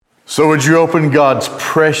So would you open God's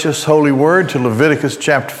precious holy word to Leviticus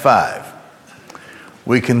chapter 5.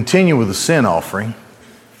 We continue with the sin offering.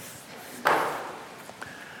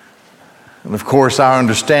 And of course our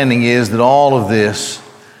understanding is that all of this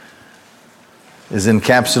is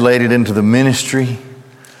encapsulated into the ministry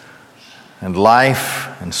and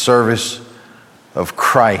life and service of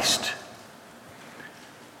Christ.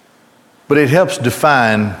 But it helps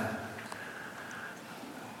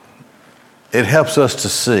us to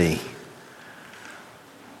see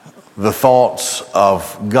the thoughts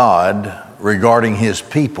of God regarding His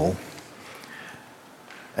people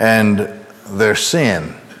and their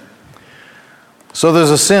sin. So there's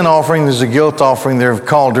a sin offering, there's a guilt offering. They're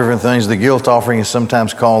called different things. The guilt offering is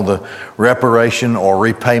sometimes called the reparation or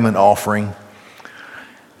repayment offering.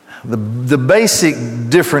 The basic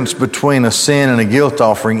difference between a sin and a guilt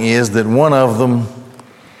offering is that one of them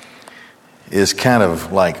is kind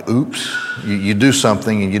of like, oops, you do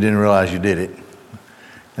something and you didn't realize you did it.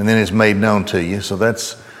 And then it's made known to you. So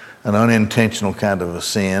that's an unintentional kind of a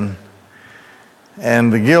sin.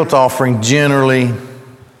 And the guilt offering generally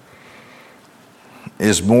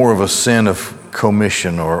is more of a sin of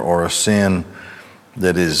commission or a sin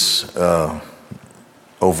that is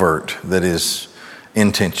overt, that is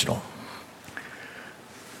intentional.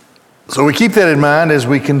 So we keep that in mind as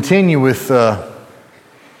we continue with the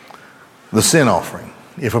sin offering.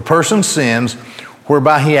 If a person sins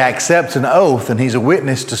whereby he accepts an oath and he's a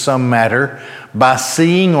witness to some matter by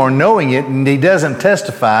seeing or knowing it and he doesn't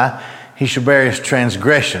testify, he shall bear his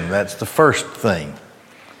transgression. That's the first thing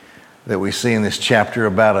that we see in this chapter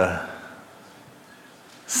about a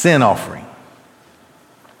sin offering.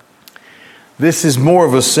 This is more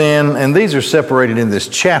of a sin, and these are separated in this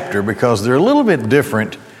chapter because they're a little bit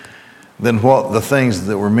different than what the things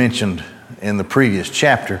that were mentioned in the previous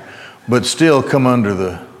chapter, but still come under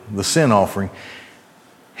the sin offering.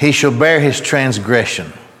 He shall bear his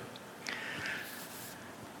transgression.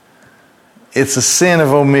 It's a sin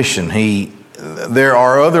of omission. There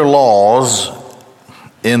are other laws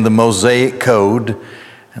in the Mosaic Code,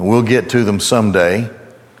 and we'll get to them someday,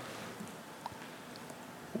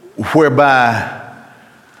 whereby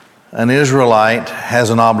an Israelite has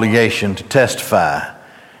an obligation to testify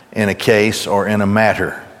in a case or in a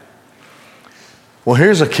matter. Well,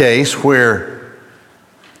 here's a case where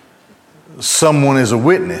someone is a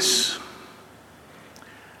witness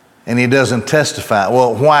and he doesn't testify.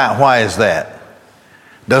 Well, why is that?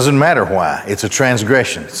 Doesn't matter why. It's a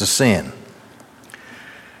transgression. It's a sin.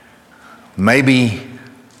 Maybe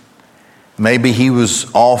he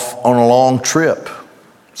was off on a long trip,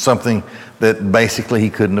 something that basically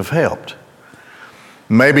he couldn't have helped.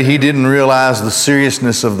 Maybe he didn't realize the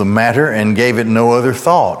seriousness of the matter and gave it no other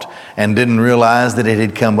thought and didn't realize that it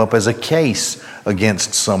had come up as a case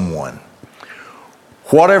against someone.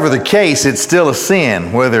 Whatever the case, it's still a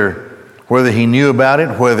sin, whether he knew about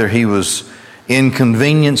it, whether he was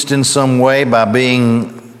inconvenienced in some way by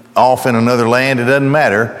being off in another land, it doesn't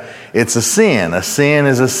matter. It's a sin. A sin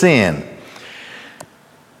is a sin.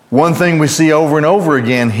 One thing we see over and over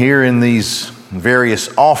again here in these various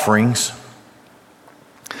offerings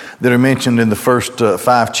that are mentioned in the first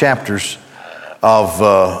 5 chapters of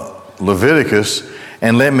Leviticus,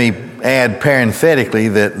 and let me add parenthetically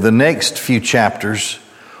that the next few chapters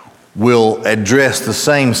will address the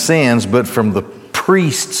same sins but from the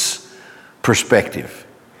priest's perspective.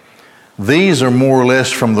 These are more or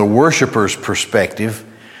less from the worshiper's perspective,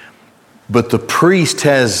 but the priest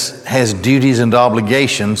has duties and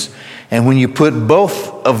obligations, and when you put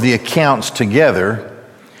both of the accounts together,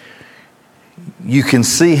 you can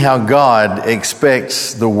see how God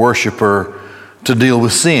expects the worshiper to deal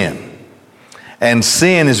with sin. And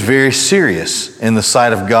sin is very serious in the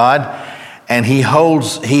sight of God, and He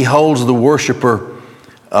holds the worshiper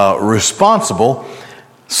responsible.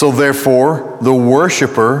 So therefore, the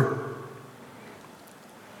worshiper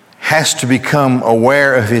has to become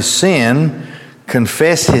aware of his sin,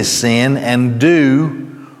 confess his sin, and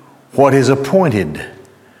do what is appointed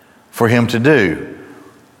for him to do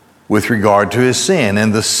with regard to his sin.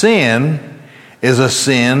 And the sin is a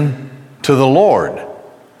sin to the Lord.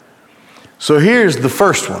 So here's the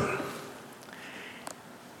first one.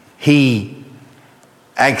 He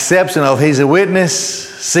accepts an oath. He's a witness,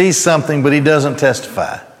 sees something, but he doesn't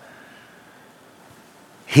testify.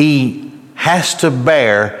 He has to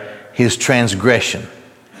bear his transgression.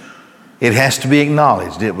 It has to be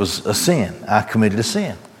acknowledged. It was a sin. I committed a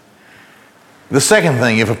sin. The second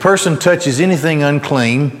thing, if a person touches anything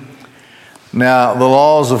unclean, now the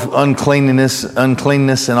laws of uncleanness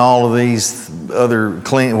and all of these other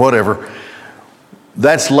clean, whatever,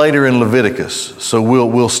 That's later in Leviticus. So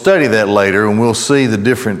we'll study that later and we'll see the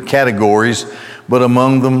different categories. But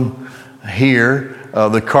among them here,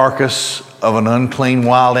 the carcass of an unclean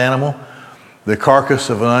wild animal, the carcass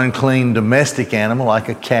of an unclean domestic animal like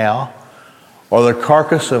a cow, or the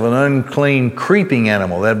carcass of an unclean creeping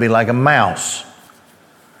animal. That'd be like a mouse.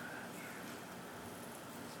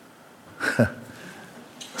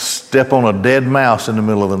 Step on a dead mouse in the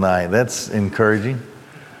middle of the night. That's encouraging.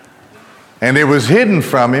 And it was hidden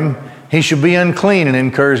from him. He should be unclean and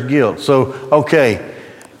incurs guilt. So, okay,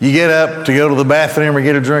 you get up to go to the bathroom or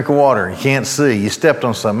get a drink of water. You can't see. You stepped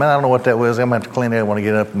on something. Man, I don't know what that was. I'm going to have to clean that when I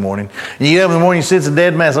get up in the morning. And you get up in the morning, you see it's a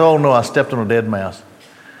dead mouse. Oh, no, I stepped on a dead mouse.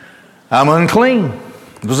 I'm unclean.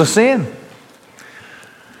 It was a sin.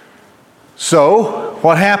 So,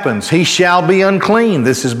 what happens? He shall be unclean.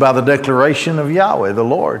 This is by the declaration of Yahweh, the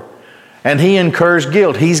Lord. And he incurs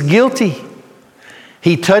guilt. He's guilty.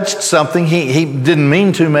 He touched something. He didn't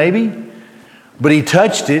mean to, maybe, but he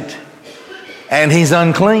touched it, and he's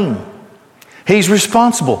unclean. He's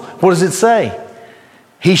responsible. What does it say?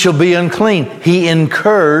 He shall be unclean. He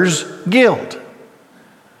incurs guilt.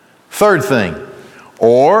 Third thing,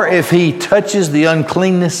 or if he touches the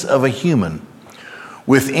uncleanness of a human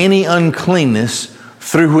with any uncleanness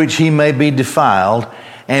through which he may be defiled,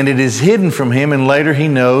 and it is hidden from him, and later he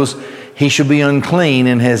knows he shall be unclean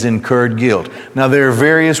and has incurred guilt. Now, there are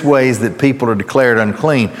various ways that people are declared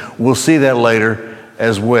unclean. We'll see that later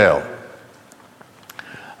as well.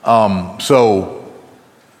 So,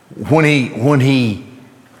 when he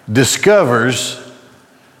discovers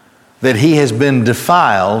that he has been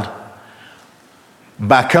defiled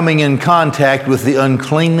by coming in contact with the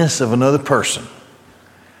uncleanness of another person,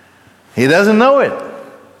 he doesn't know it,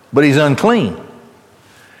 but he's unclean.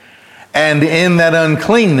 And in that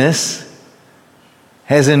uncleanness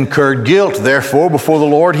has incurred guilt. Therefore, before the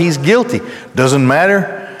Lord, he's guilty. Doesn't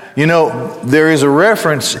matter. You know, there is a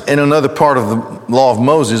reference in another part of the law of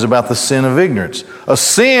Moses about the sin of ignorance. A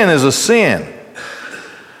sin is a sin.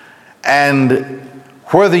 And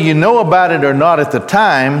whether you know about it or not at the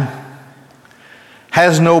time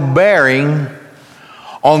has no bearing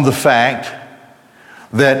on the fact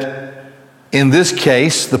that in this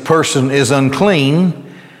case, the person is unclean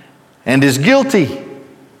and is guilty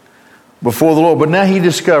before the Lord. But now he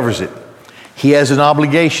discovers it. He has an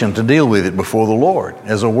obligation to deal with it before the Lord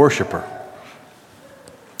as a worshiper.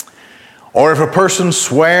 Or if a person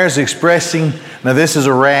swears expressing, now this is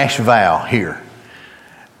a rash vow here,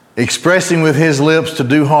 expressing with his lips to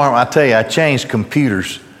do harm. I tell you, I changed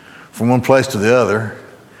computers from one place to the other,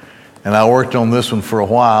 and I worked on this one for a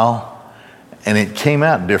while, and it came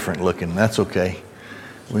out different looking. That's okay.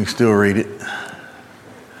 We can still read it.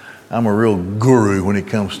 I'm a real guru when it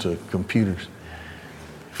comes to computers.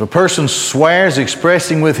 If a person swears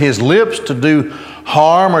expressing with his lips to do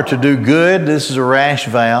harm or to do good, this is a rash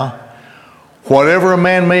vow. Whatever a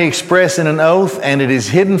man may express in an oath, and it is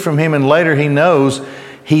hidden from him, and later he knows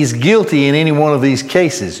he's guilty in any one of these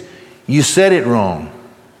cases. You said it wrong.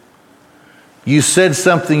 You said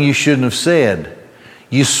something you shouldn't have said.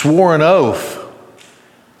 You swore an oath.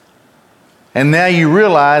 And now you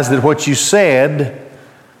realize that what you said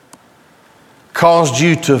caused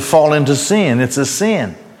you to fall into sin. It's a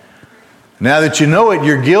sin. Now that you know it,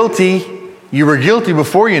 you're guilty. You were guilty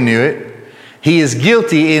before you knew it. He is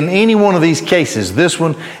guilty in any one of these cases, this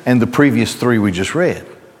one and the previous three we just read.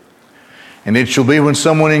 And it shall be when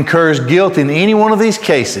someone incurs guilt in any one of these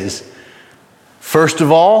cases, first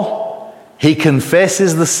of all, he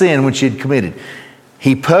confesses the sin which he had committed.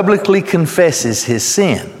 He publicly confesses his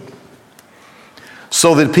sin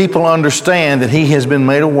so that people understand that he has been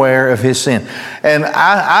made aware of his sin. And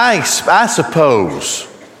I suppose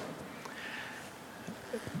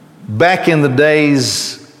back in the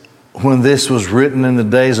days when this was written, in the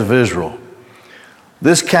days of Israel,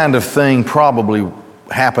 this kind of thing probably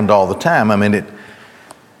happened all the time. I mean,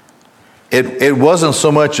 it wasn't so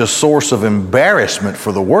much a source of embarrassment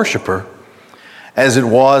for the worshiper as it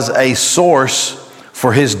was a source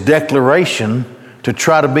for his declaration to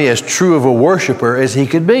try to be as true of a worshiper as he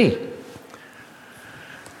could be.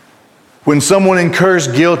 When someone incurs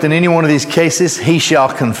guilt in any one of these cases, he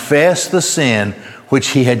shall confess the sin which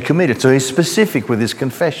he had committed. So he's specific with his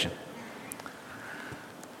confession.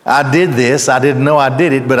 I did this, I didn't know I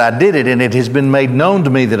did it, but I did it, and it has been made known to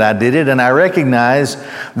me that I did it, and I recognize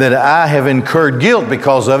that I have incurred guilt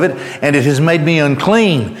because of it, and it has made me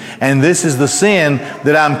unclean. And this is the sin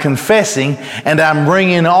that I'm confessing, and I'm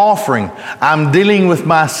bringing an offering. I'm dealing with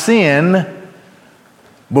my sin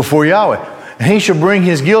before Yahweh. And he shall bring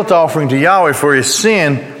his guilt offering to Yahweh for his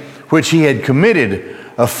sin which he had committed,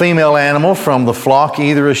 a female animal from the flock,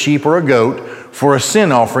 either a sheep or a goat, for a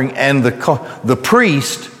sin offering, and the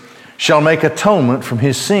priest shall make atonement from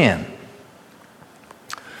his sin.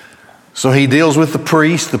 So he deals with the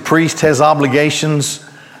priest. The priest has obligations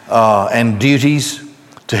and duties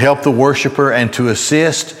to help the worshiper and to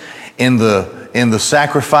assist in the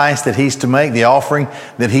sacrifice that he's to make, the offering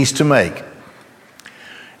that he's to make.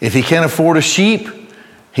 If he can't afford a sheep,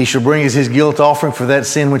 he shall bring as his guilt offering for that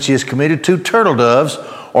sin which he has committed 2 turtle doves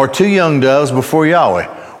or 2 young doves before Yahweh,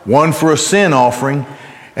 one for a sin offering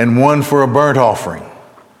and one for a burnt offering.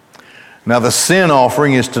 Now the sin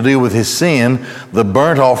offering is to deal with his sin. The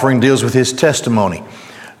burnt offering deals with his testimony.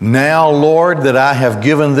 Now, Lord, that I have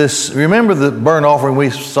given this. Remember the burnt offering, we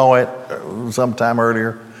saw it sometime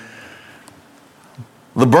earlier.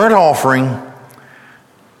 The burnt offering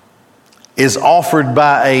is offered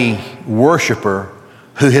by a worshiper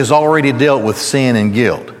who has already dealt with sin and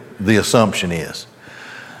guilt, the assumption is.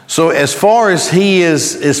 So as far as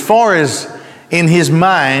in his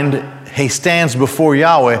mind, he stands before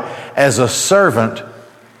Yahweh as a servant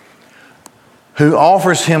who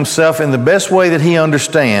offers himself in the best way that he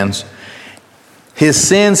understands. His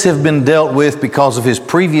sins have been dealt with because of his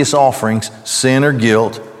previous offerings, sin or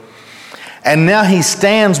guilt. And now he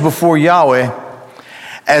stands before Yahweh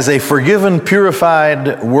as a forgiven,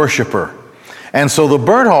 purified worshiper. And so the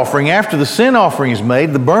burnt offering, after the sin offering is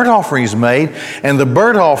made, the burnt offering is made, and the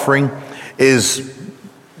burnt offering is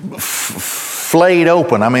flayed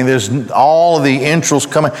open. I mean, there's all of the entrails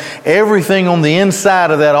coming. Everything on the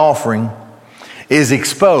inside of that offering is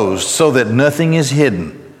exposed so that nothing is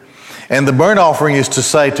hidden. And the burnt offering is to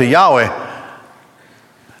say to Yahweh,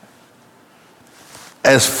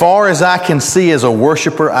 as far as I can see as a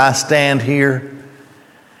worshiper, I stand here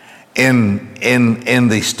in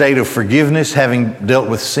the state of forgiveness, having dealt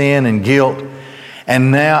with sin and guilt.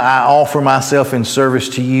 And now I offer myself in service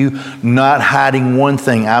to you, not hiding one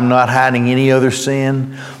thing. I'm not hiding any other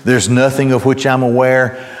sin. There's nothing of which I'm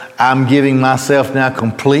aware. I'm giving myself now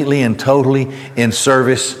completely and totally in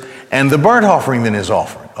service. And the burnt offering then is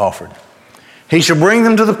offered. He shall bring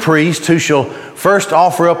them to the priest, who shall first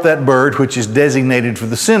offer up that bird which is designated for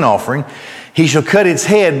the sin offering. He shall cut its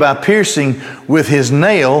head by piercing with his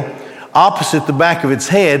nail opposite the back of its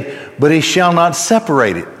head, but he shall not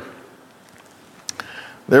separate it.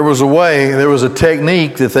 There was a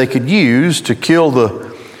technique that they could use to kill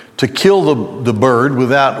the bird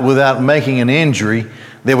without making an injury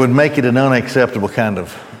that would make it an unacceptable kind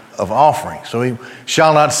of offering. So he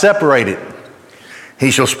shall not separate it. He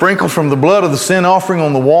shall sprinkle from the blood of the sin offering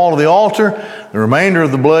on the wall of the altar. The remainder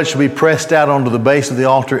of the blood shall be pressed out onto the base of the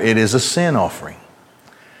altar. It is a sin offering.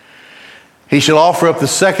 He shall offer up the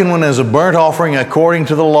second one as a burnt offering according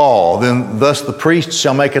to the law. Then thus the priest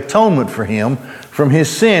shall make atonement for him from his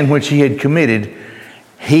sin which he had committed.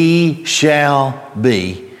 He shall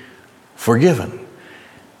be forgiven.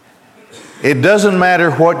 It doesn't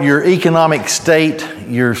matter what your economic state,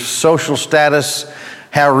 your social status,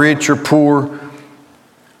 how rich or poor.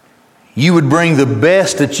 You would bring the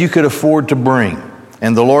best that you could afford to bring.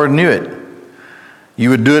 And the Lord knew it. You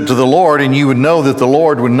would do it to the Lord, and you would know that the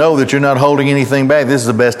Lord would know that you're not holding anything back. This is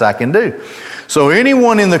the best I can do. So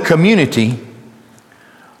anyone in the community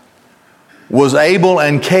was able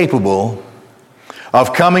and capable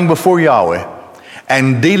of coming before Yahweh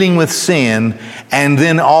and dealing with sin and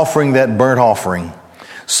then offering that burnt offering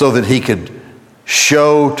so that he could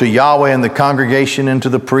show to Yahweh and the congregation and to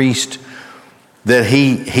the priest that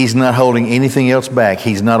he's not holding anything else back.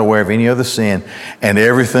 He's not aware of any other sin, and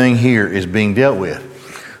everything here is being dealt with.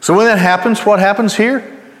 So when that happens, what happens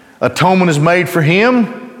here? Atonement is made for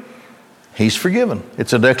him. He's forgiven.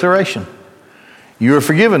 It's a declaration. You are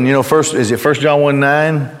forgiven. You know, is it 1 John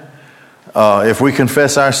 1:9? If we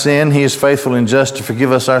confess our sin, he is faithful and just to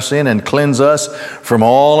forgive us our sin and cleanse us from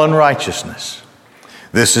all unrighteousness.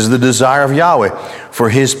 This is the desire of Yahweh for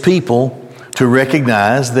his people to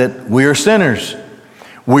recognize that we are sinners.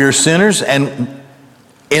 We are sinners, and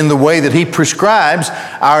in the way that he prescribes,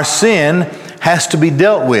 our sin has to be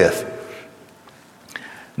dealt with.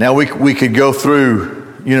 Now we could go through,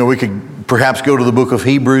 we could perhaps go to the book of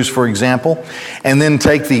Hebrews, for example, and then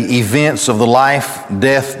take the events of the life,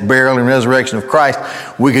 death, burial, and resurrection of Christ.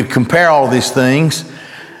 We could compare all of these things.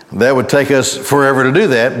 That would take us forever to do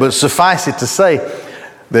that, but suffice it to say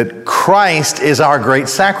that Christ is our great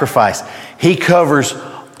sacrifice. He covers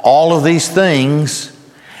all of these things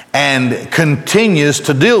and continues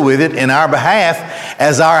to deal with it in our behalf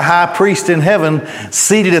as our high priest in heaven,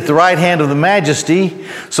 seated at the right hand of the Majesty.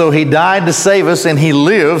 So he died to save us, and he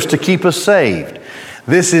lives to keep us saved.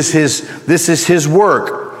 This is his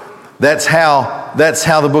work. That's how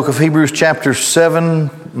the book of Hebrews chapter 7,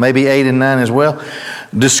 maybe 8 and 9 as well,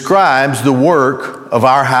 describes the work of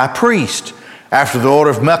our high priest after the order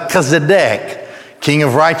of Melchizedek, king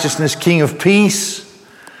of righteousness, king of peace.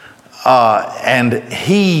 And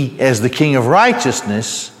he, as the king of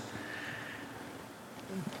righteousness,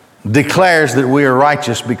 declares that we are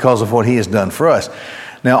righteous because of what he has done for us.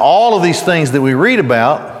 Now, all of these things that we read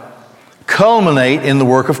about culminate in the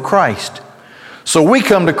work of Christ. So we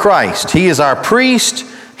come to Christ. He is our priest.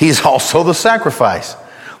 He's also the sacrifice.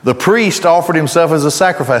 The priest offered himself as a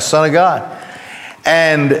sacrifice, Son of God.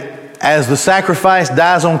 And as the sacrifice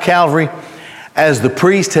dies on Calvary, as the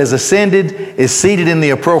priest has ascended, is seated in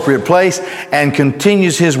the appropriate place, and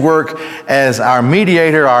continues his work as our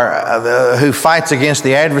mediator, who fights against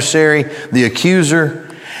the adversary, the accuser,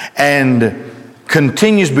 and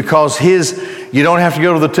continues because you don't have to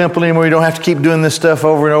go to the temple anymore. You don't have to keep doing this stuff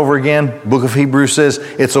over and over again. Book of Hebrews says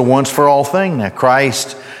it's a once for all thing. Now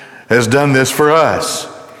Christ has done this for us.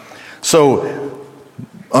 So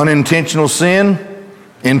unintentional sin,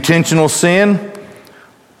 intentional sin,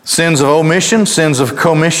 sins of omission, sins of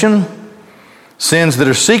commission, sins that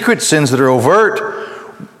are secret, sins that are overt,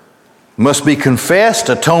 must be confessed,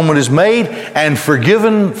 atonement is made, and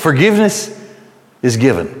forgiveness is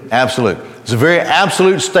given. Absolute. It's a very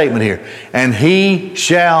absolute statement here. And he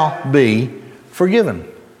shall be forgiven.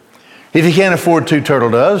 If he can't afford 2 turtle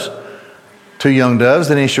doves, 2 young doves,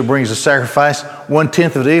 then he shall bring as a sacrifice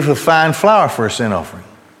 1/10 of the ephah of fine flour for a sin offering.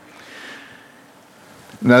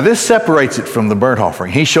 Now this separates it from the burnt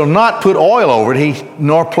offering. He shall not put oil over it,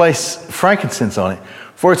 nor place frankincense on it.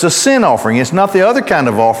 For it's a sin offering. It's not the other kind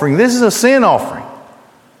of offering. This is a sin offering.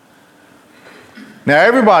 Now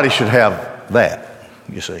everybody should have that,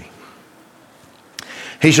 you see.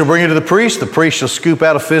 He shall bring it to the priest. The priest shall scoop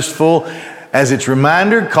out a fistful as its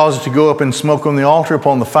reminder, cause it to go up in smoke on the altar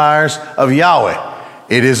upon the fires of Yahweh.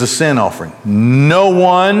 It is a sin offering. No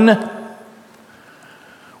one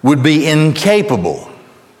would be incapable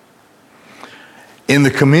in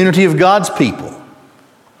the community of God's people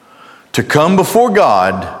to come before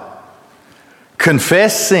God,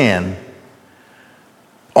 confess sin,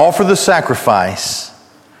 offer the sacrifice,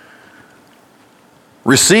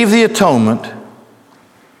 receive the atonement,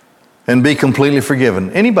 and be completely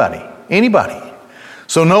forgiven. Anybody.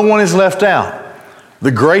 So no one is left out.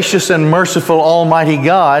 The gracious and merciful Almighty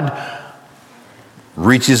God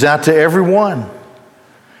reaches out to everyone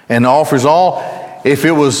and offers all. If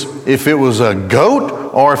it was a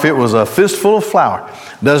goat or if it was a fistful of flour,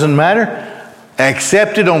 doesn't matter.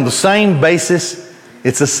 Accepted on the same basis,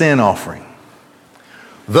 it's a sin offering.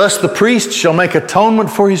 Thus the priest shall make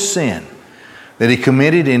atonement for his sin that he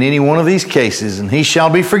committed in any one of these cases, and he shall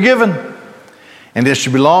be forgiven. And it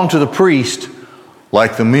shall belong to the priest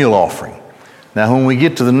like the meal offering. Now when we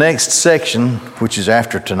get to the next section, which is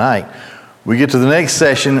after tonight, we get to the next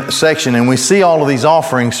section and we see all of these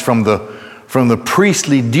offerings from the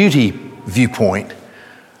priestly duty viewpoint.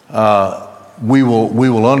 We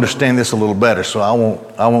will understand this a little better, so I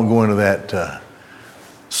won't go into that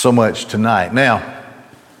so much tonight. Now,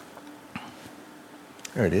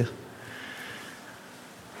 there it is.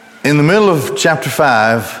 In the middle of chapter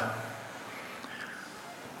 5,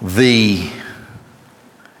 the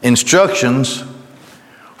instructions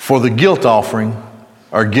for the guilt offering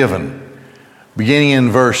are given, beginning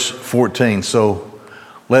in verse 14. So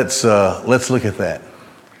let's look at that.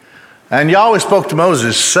 And Yahweh spoke to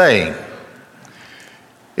Moses, saying,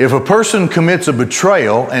 if a person commits a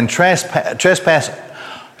betrayal and trespasses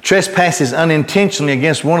unintentionally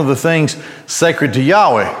against one of the things sacred to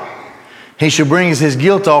Yahweh, he shall bring as his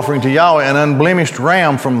guilt offering to Yahweh an unblemished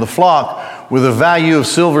ram from the flock with a value of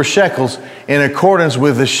silver shekels in accordance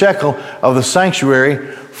with the shekel of the sanctuary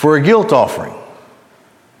for a guilt offering.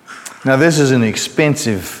 Now this is an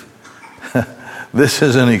expensive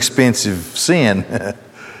sin.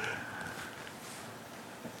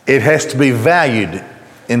 It has to be valued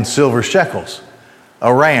in silver shekels.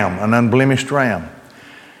 A ram, an unblemished ram.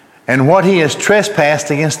 And what he has trespassed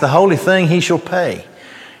against the holy thing he shall pay.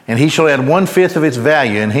 And he shall add 1/5 of its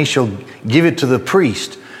value, and he shall give it to the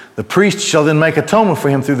priest. The priest shall then make atonement for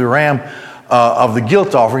him through the ram of the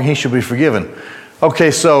guilt offering. He shall be forgiven.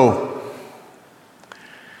 Okay, so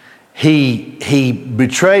he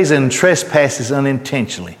betrays and trespasses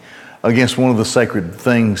unintentionally against one of the sacred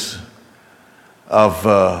things of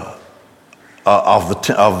the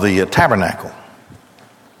tabernacle.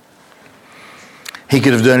 He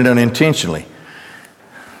could have done it unintentionally.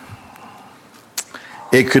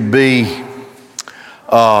 It could be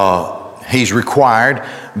he's required.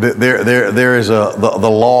 There is the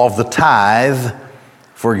law of the tithe,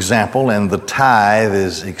 for example, and the tithe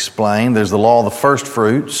is explained. There's the law of the first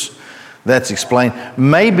fruits. That's explained.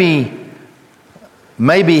 Maybe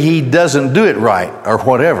maybe he doesn't do it right or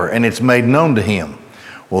whatever, and it's made known to him.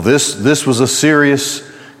 Well, this was a serious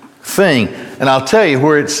thing. And I'll tell you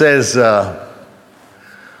where it says,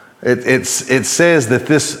 it says that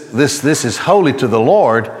this is holy to the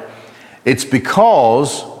Lord. It's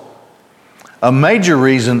because a major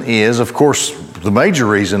reason is, of course, the major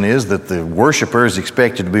reason is that the worshiper is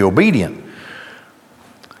expected to be obedient.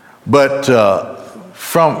 But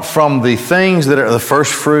from the things that are the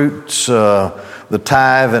first fruits, the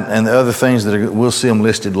tithe, and the other things that we'll see them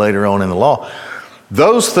listed later on in the law,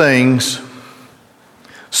 those things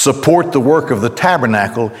support the work of the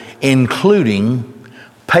tabernacle, including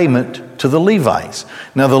payment to the Levites.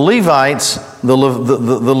 Now the Levites, the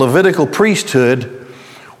Levitical priesthood,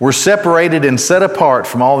 were separated and set apart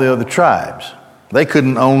from all the other tribes. They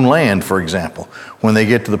couldn't own land, for example. When they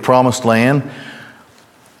get to the promised land,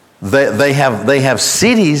 they have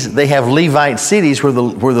cities, they have Levite cities where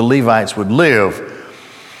the Levites would live.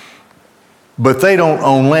 But they don't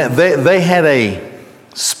own land. They had a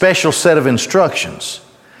special set of instructions.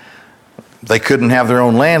 They couldn't have their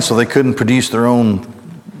own land, so they couldn't produce their own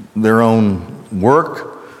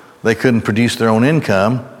work. They couldn't produce their own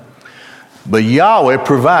income. But Yahweh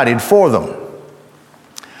provided for them.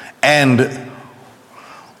 And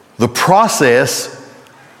the process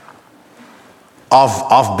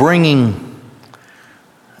of bringing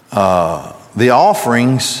the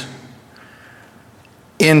offerings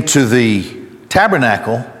into the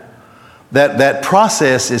tabernacle, that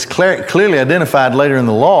process is clearly identified later in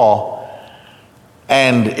the law.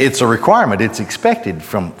 And it's a requirement. It's expected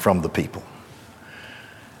from the people.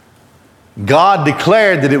 God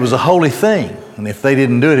declared that it was a holy thing. And if they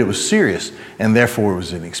didn't do it, it was serious. And therefore, it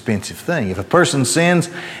was an expensive thing. If a person sins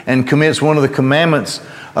and commits one of the commandments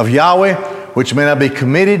of Yahweh, which may not be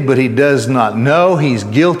committed, but he does not know, he's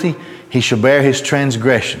guilty, he shall bear his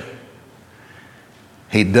transgression.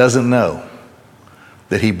 He doesn't know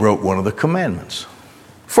that he broke one of the commandments.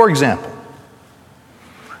 For example,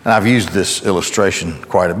 and I've used this illustration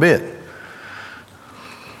quite a bit.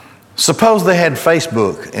 Suppose they had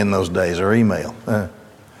Facebook in those days or email.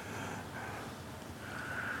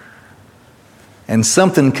 And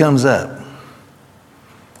something comes up.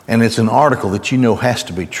 And it's an article that you know has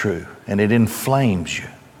to be true. And it inflames you.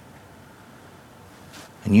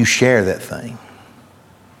 And you share that thing.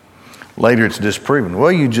 Later it's disproven.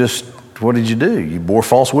 Well, what did you do? You bore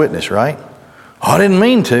false witness, right? Oh, I didn't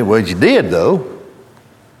mean to. Well, you did, though.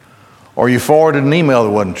 Or you forwarded an email that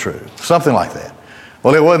wasn't true. Something like that.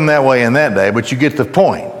 Well, it wasn't that way in that day, but you get the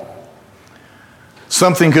point.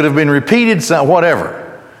 Something could have been repeated,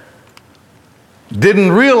 whatever.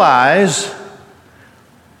 Didn't realize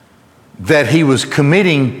that he was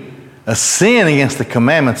committing a sin against the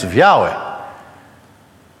commandments of Yahweh.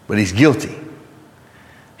 But he's guilty.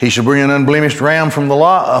 He shall bring an unblemished ram from the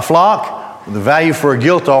flock, the value for a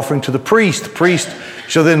guilt offering to the priest. The priest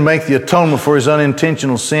shall then make the atonement for his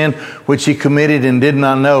unintentional sin, which he committed and did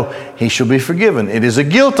not know. He shall be forgiven. It is a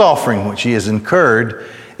guilt offering which he has incurred.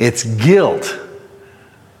 It's guilt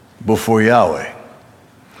before Yahweh.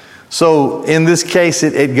 So in this case,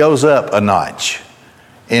 it goes up a notch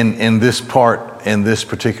in this part, in this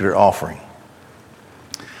particular offering.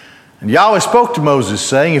 And Yahweh spoke to Moses,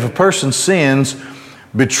 saying, if a person sins,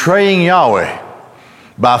 betraying Yahweh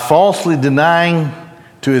by falsely denying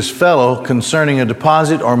to his fellow concerning a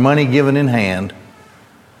deposit or money given in hand,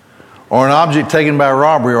 or an object taken by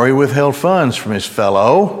robbery, or he withheld funds from his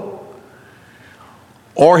fellow,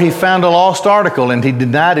 or he found a lost article and he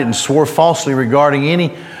denied it and swore falsely regarding any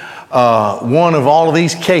one of all of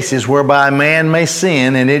these cases whereby a man may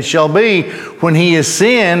sin, and it shall be when he has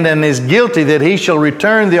sinned and is guilty that he shall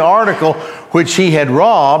return the article which he had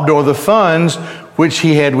robbed, or the funds which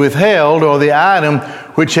he had withheld, or the item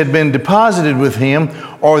which had been deposited with him,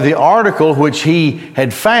 or the article which he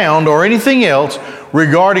had found, or anything else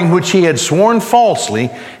regarding which he had sworn falsely,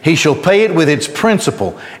 he shall pay it with its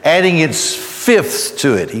principal, adding its fifths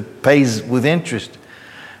to it. He pays with interest.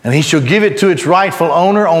 And he shall give it to its rightful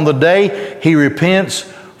owner on the day he repents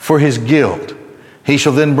for his guilt. He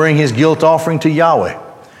shall then bring his guilt offering to Yahweh,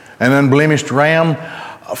 an unblemished ram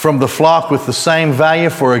from the flock with the same value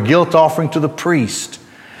for a guilt offering to the priest.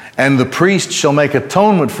 And the priest shall make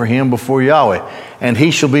atonement for him before Yahweh, and he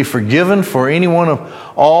shall be forgiven for any one of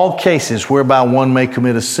all cases whereby one may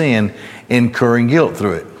commit a sin, incurring guilt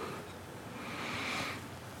through it.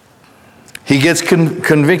 He gets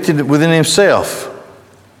convicted within himself.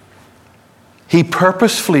 He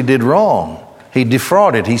purposefully did wrong. He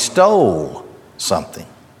defrauded. He stole something.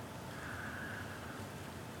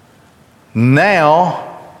 Now,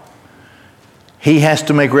 he has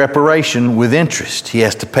to make reparation with interest. He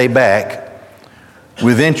has to pay back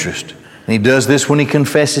with interest. And he does this when he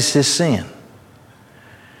confesses his sin.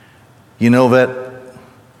 You know that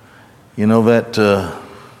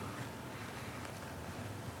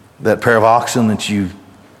pair of oxen that you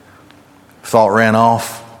thought ran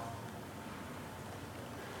off?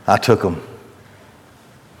 I took them.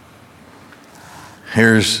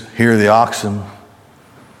 Here are the oxen.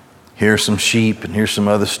 Here's some sheep, and here's some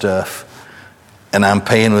other stuff. And I'm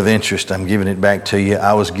paying with interest. I'm giving it back to you.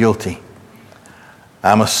 I was guilty.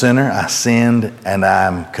 I'm a sinner. I sinned, and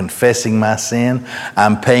I'm confessing my sin.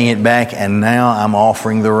 I'm paying it back, and now I'm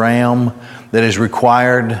offering the ram that is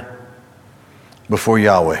required before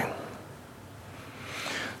Yahweh.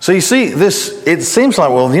 So you see, it seems like,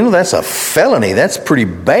 well, that's a felony. That's pretty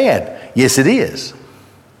bad. Yes, it is.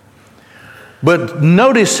 But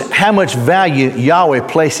notice how much value Yahweh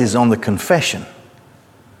places on the confession.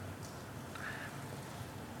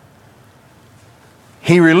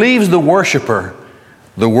 He relieves the worshiper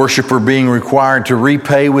being required to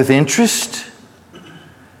repay with interest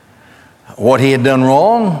what he had done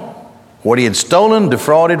wrong, what he had stolen,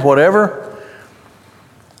 defrauded, whatever.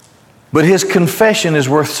 But his confession is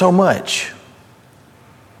worth so much.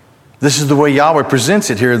 This is the way Yahweh presents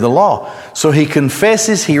it here in the law. So he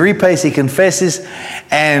confesses, he repays, he confesses,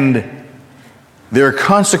 and there are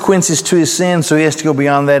consequences to his sin, so he has to go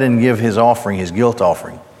beyond that and give his offering, his guilt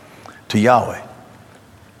offering, to Yahweh.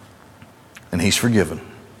 And he's forgiven.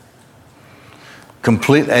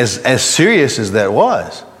 Complete, as serious as that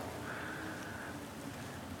was,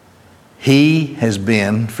 he has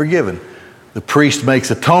been forgiven. The priest makes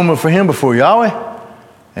atonement for him before Yahweh,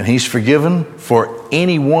 and he's forgiven for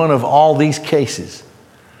any one of all these cases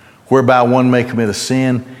whereby one may commit a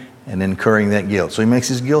sin and incurring that guilt. So he makes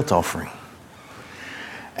his guilt offering.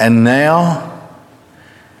 And now,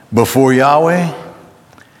 before Yahweh,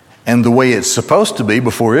 and the way it's supposed to be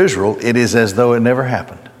before Israel, it is as though it never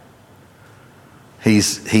happened.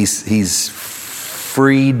 He's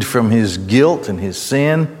freed from his guilt and his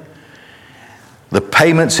sin. The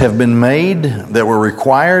payments have been made that were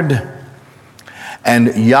required.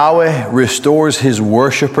 And Yahweh restores his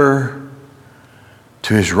worshiper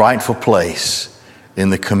to his rightful place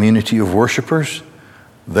in the community of worshipers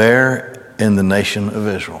there in the nation of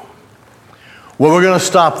Israel. Well, we're going to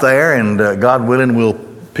stop there, and God willing,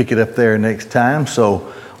 we'll pick it up there next time.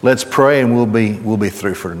 So let's pray, and we'll be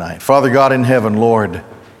through for tonight. Father God in heaven, Lord,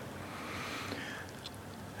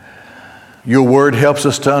 your word helps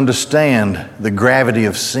us to understand the gravity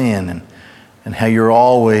of sin and how you're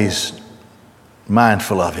always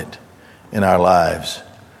mindful of it in our lives.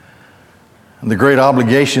 And the great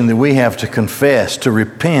obligation that we have to confess, to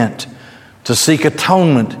repent, to seek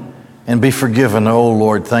atonement and be forgiven. Oh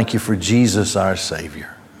Lord, thank you for Jesus, our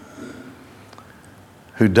Savior,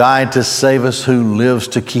 who died to save us, who lives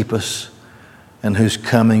to keep us, and who's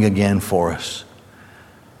coming again for us.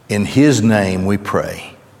 In his name we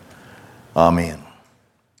pray. Amen.